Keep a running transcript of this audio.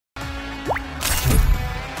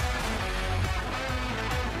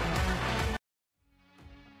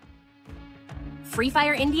Free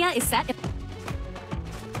Fire India is set.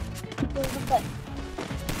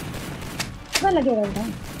 लगेगा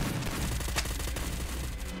एकदम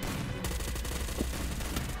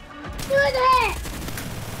दूध है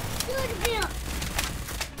दूध पियो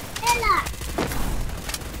एला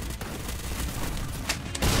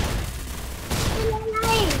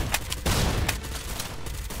नहीं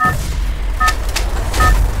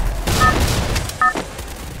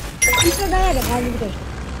इसको गया रे भाई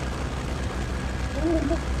के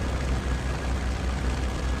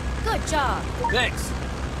Good job. Thanks.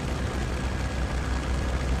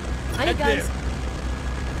 I need Head there.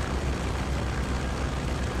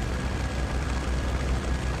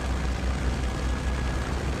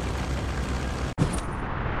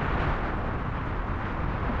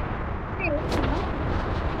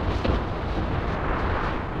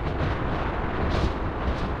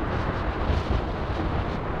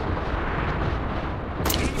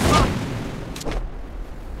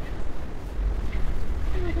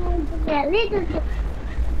 guns.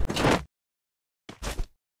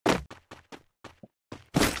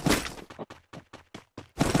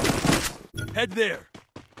 Head there.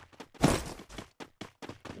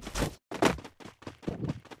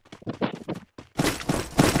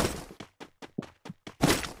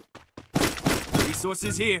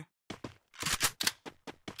 Resources here.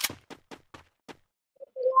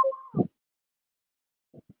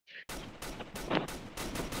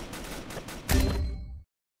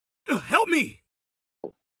 Help me!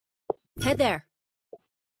 Head there.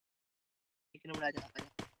 एक नंबर आ जा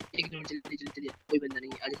एक नंबर चलिए कोई बंदा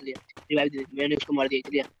नहीं आगे चलिए रिवाइव दे मैंने उसको मार दिया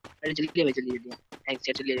चलिए अरे चलिए भाई चलिए थैंक्स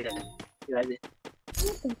यार चलिए रिवाइव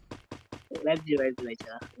दे भाई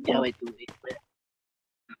जा भाई तू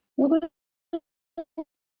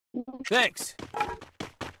Thanks.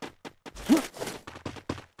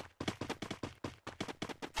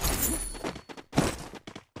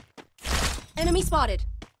 Enemy spotted.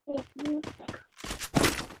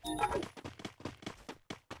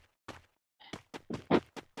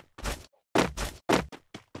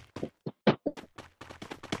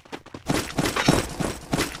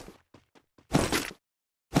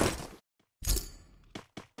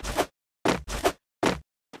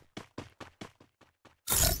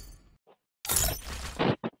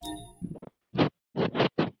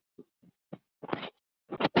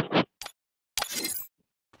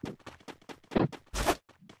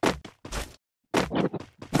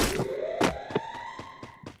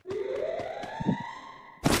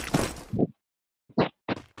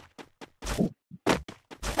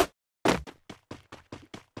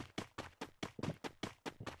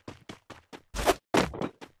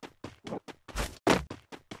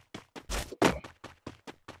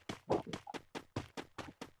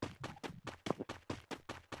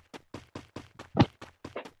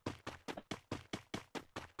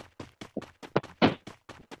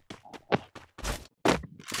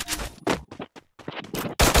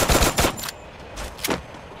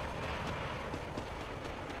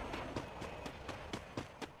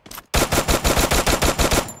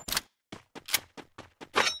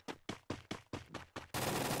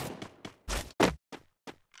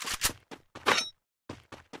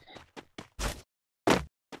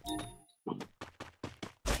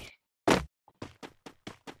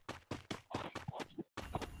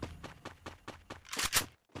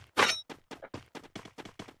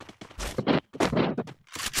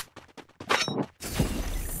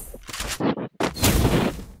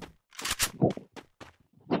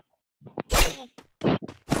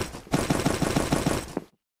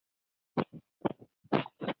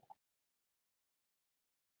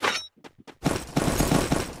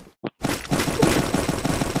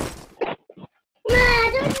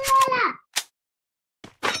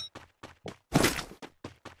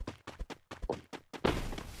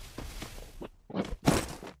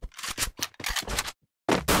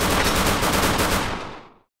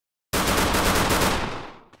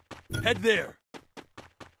 Head there.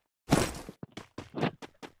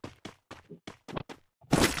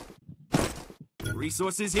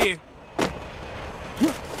 Resources here.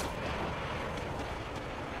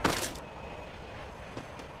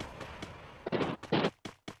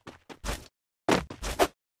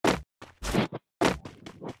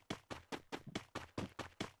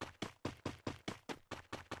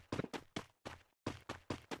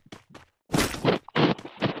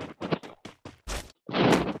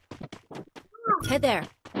 Head there.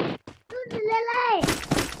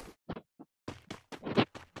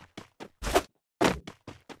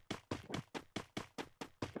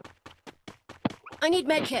 I need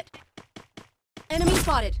medkit. Enemy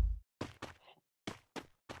spotted.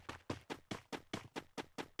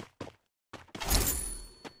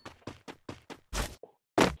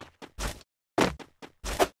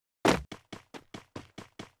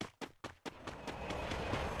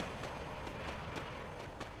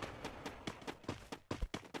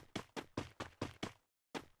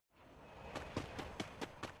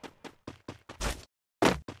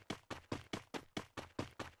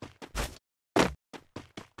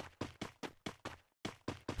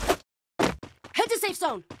 safe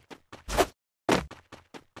zone.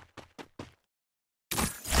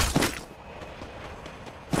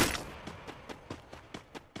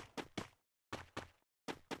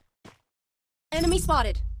 Enemy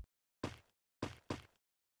spotted.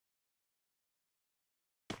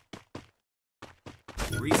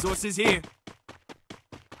 Resources here.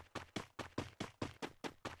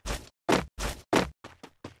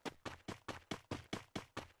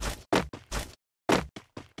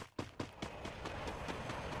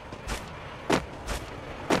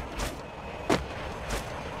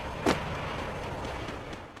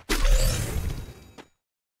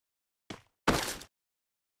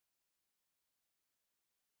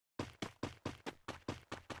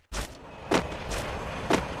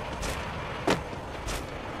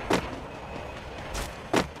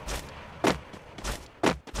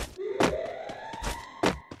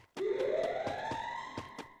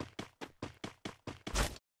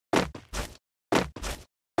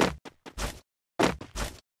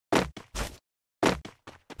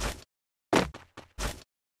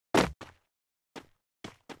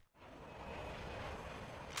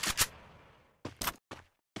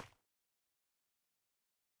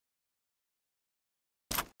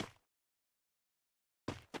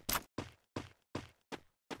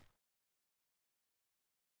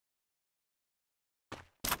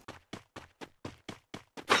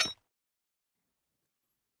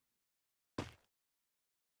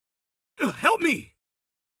 Help me!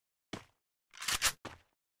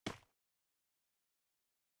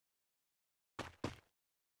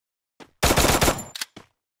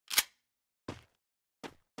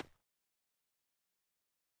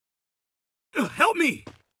 Help me!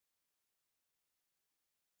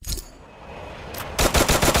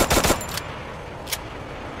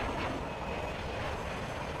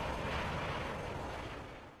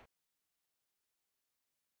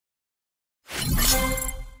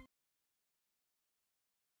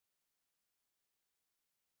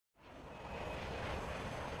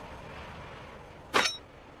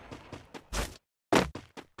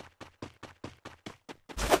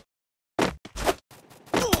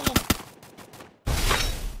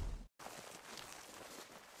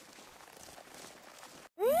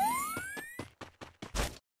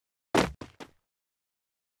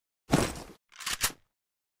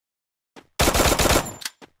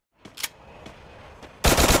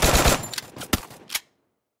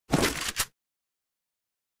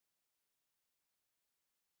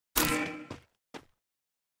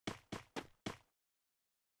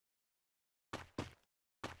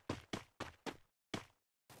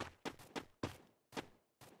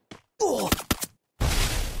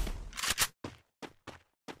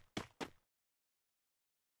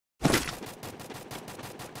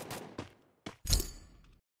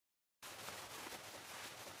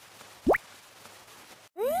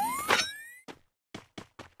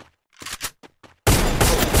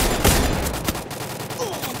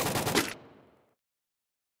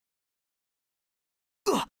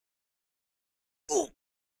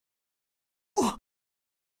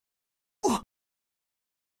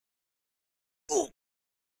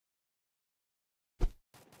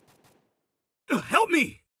 Help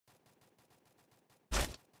me!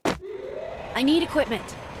 I need equipment.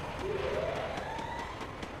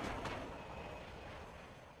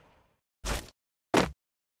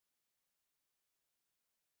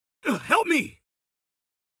 Help me!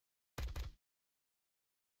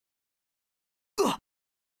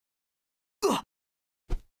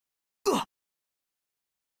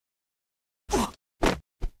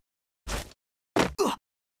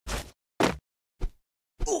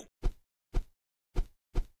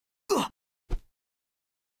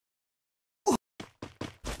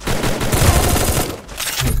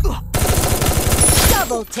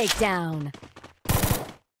 Double takedown.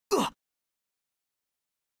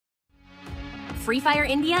 Free Fire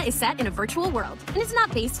India is set in a virtual world and is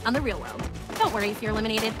not based on the real world. Don't worry if you're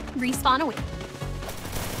eliminated. Respawn away.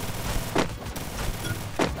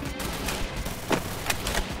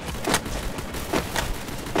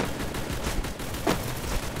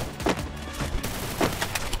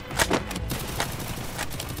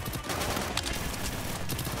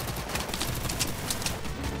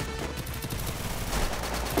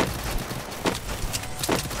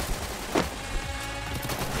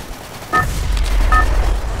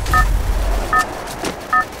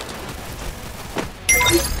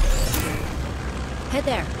 Head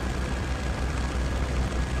there.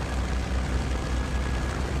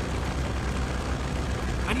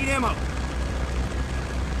 I need ammo.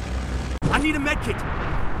 I need a medkit.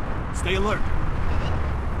 Stay alert.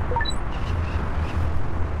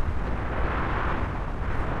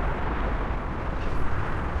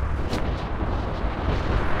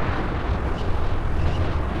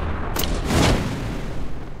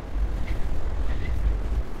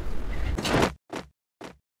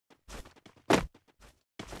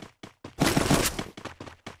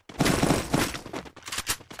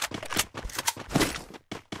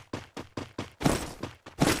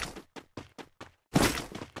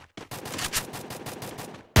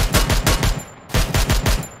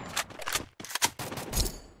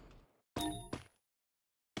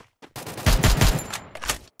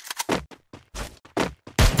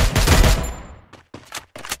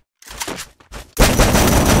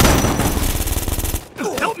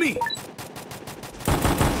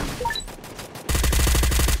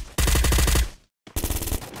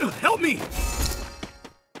 Help me!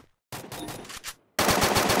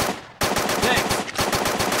 Thanks.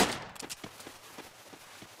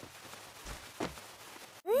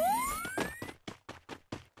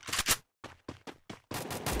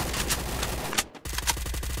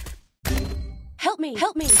 Help me!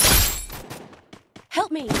 Help me!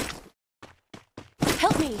 Help me!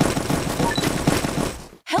 Help me!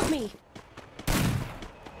 Help me!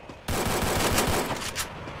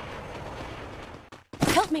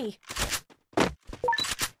 Help me!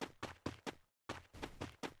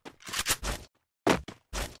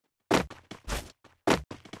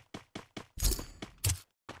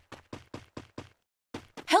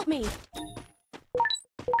 Help me!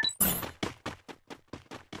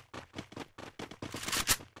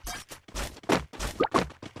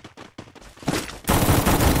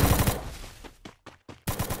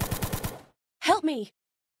 Help me!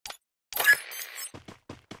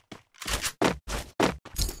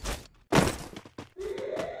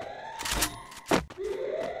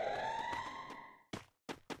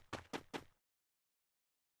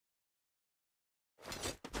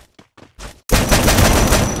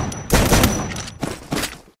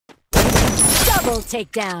 Double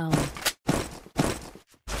takedown!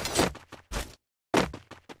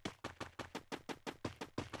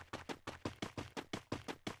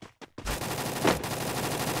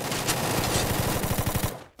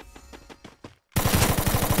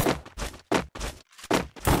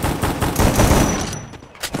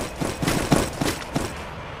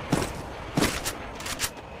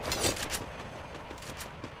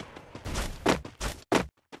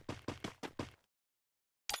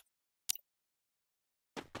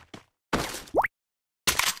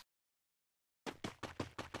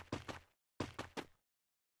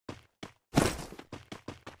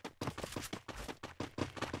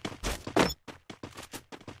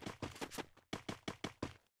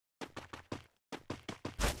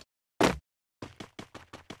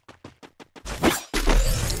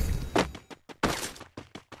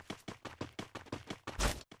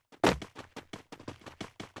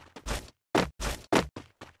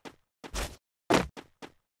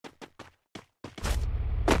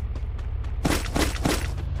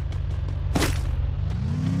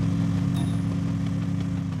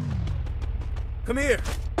 Come here.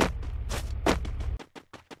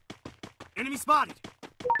 Enemy spotted.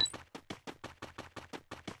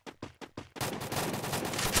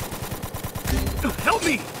 Help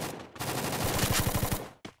me!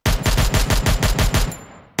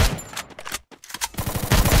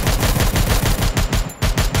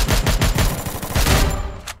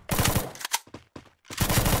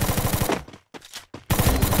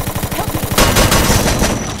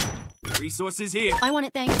 Resources here. I want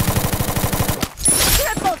it, thanks.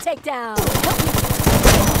 Triple takedown! Help me!